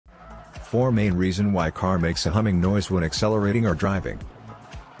4 main reasons why car makes a humming noise when accelerating or driving.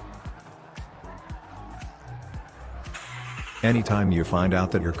 Anytime you find out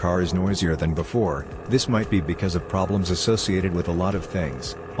that your car is noisier than before, this might be because of problems associated with a lot of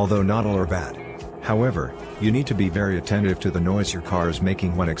things, although not all are bad. However, you need to be very attentive to the noise your car is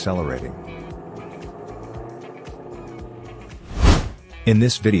making when accelerating. In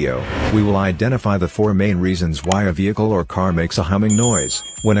this video, we will identify the 4 main reasons why a vehicle or car makes a humming noise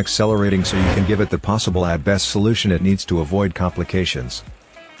when accelerating, so you can give it the possible at best solution it needs to avoid complications.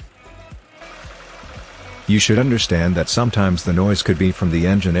 You should understand that sometimes the noise could be from the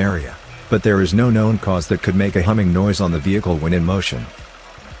engine area, but there is no known cause that could make a humming noise on the vehicle when in motion.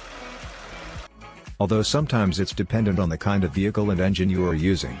 Although sometimes it's dependent on the kind of vehicle and engine you are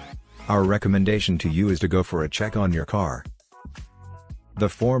using. Our recommendation to you is to go for a check on your car. The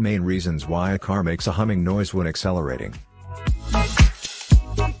 4 main reasons why a car makes a humming noise when accelerating.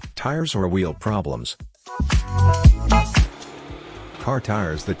 Tires or wheel problems. Car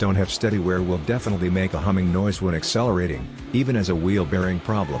tires that don't have steady wear will definitely make a humming noise when accelerating, even as a wheel bearing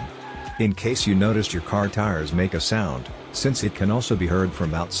problem. In case you noticed your car tires make a sound, since it can also be heard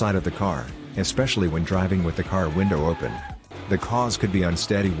from outside of the car, especially when driving with the car window open. The cause could be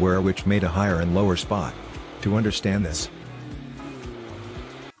unsteady wear, which made a higher and lower spot. To understand this.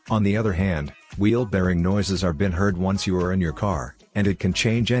 On the other hand, wheel bearing noises are been heard once you are in your car, and it can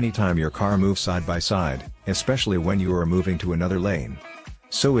change anytime your car moves side by side, especially when you are moving to another lane.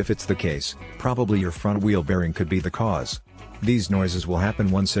 So if it's the case, probably your front wheel bearing could be the cause. These noises will happen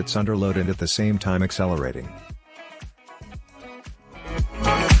once it's under load and at the same time accelerating.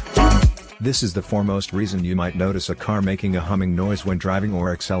 This is the foremost reason you might notice a car making a humming noise when driving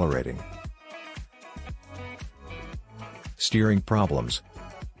or accelerating. Steering problems.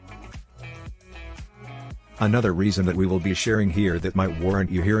 Another reason that we will be sharing here that might warrant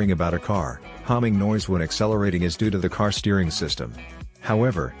you hearing about a car humming noise when accelerating is due to the car steering system.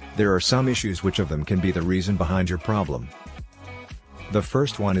 However, there are some issues which of them can be the reason behind your problem. The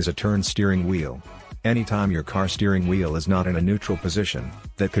first one is a turn steering wheel. Anytime your car steering wheel is not in a neutral position,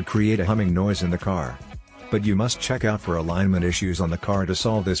 that could create a humming noise in the car. But you must check out for alignment issues on the car to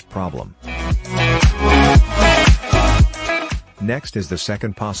solve this problem. Next is the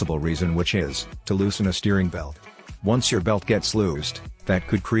second possible reason, which is to loosen a steering belt. Once your belt gets loosed, that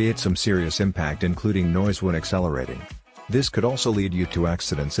could create some serious impact, including noise when accelerating. This could also lead you to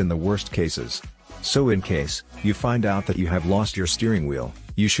accidents in the worst cases. So in case you find out that you have lost your steering wheel,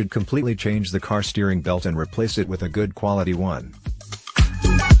 you should completely change the car steering belt and replace it with a good quality one.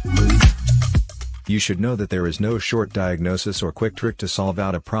 You should know that there is no short diagnosis or quick trick to solve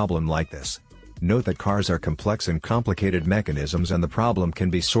out a problem like this. Note that cars are complex and complicated mechanisms, and the problem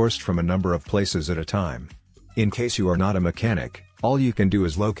can be sourced from a number of places at a time. In case you are not a mechanic, all you can do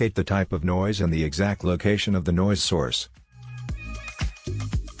is locate the type of noise and the exact location of the noise source.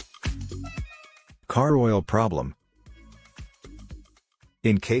 Car oil problem.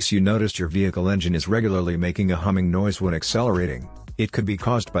 In case you noticed your vehicle engine is regularly making a humming noise when accelerating, it could be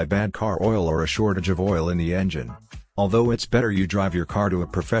caused by bad car oil or a shortage of oil in the engine. Although it's better you drive your car to a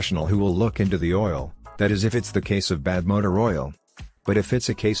professional who will look into the oil, that is if it's the case of bad motor oil. But if it's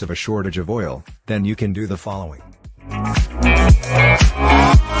a case of a shortage of oil, then you can do the following.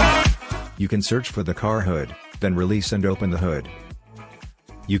 You can search for the car hood, then release and open the hood.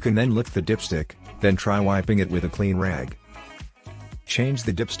 You can then lift the dipstick, then try wiping it with a clean rag. Change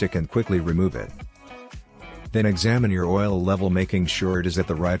the dipstick and quickly remove it. Then examine your oil level, making sure it is at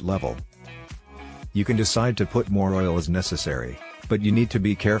the right level. You can decide to put more oil as necessary, but you need to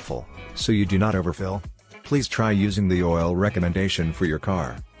be careful, so you do not overfill. Please try using the oil recommendation for your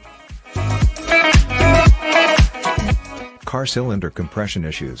car. Car cylinder compression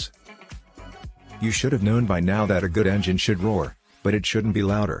issues. You should have known by now that a good engine should roar, but it shouldn't be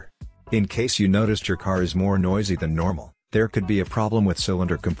louder. In case you noticed your car is more noisy than normal, there could be a problem with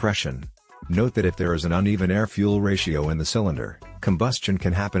cylinder compression. Note that if there is an uneven air-fuel ratio in the cylinder, combustion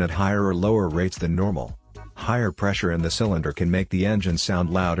can happen at higher or lower rates than normal. Higher pressure in the cylinder can make the engine sound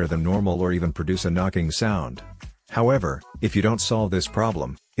louder than normal or even produce a knocking sound. However, if you don't solve this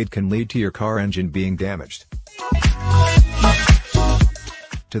problem, it can lead to your car engine being damaged.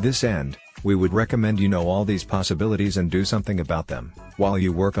 To this end, we would recommend you know all these possibilities and do something about them, while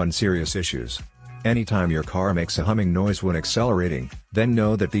you work on serious issues. Anytime your car makes a humming noise when accelerating, then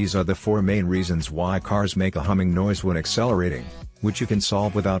know that these are the 4 main reasons why cars make a humming noise when accelerating, which you can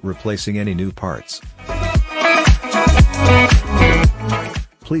solve without replacing any new parts.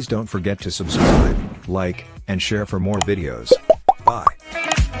 Please don't forget to subscribe, like, and share for more videos. Bye.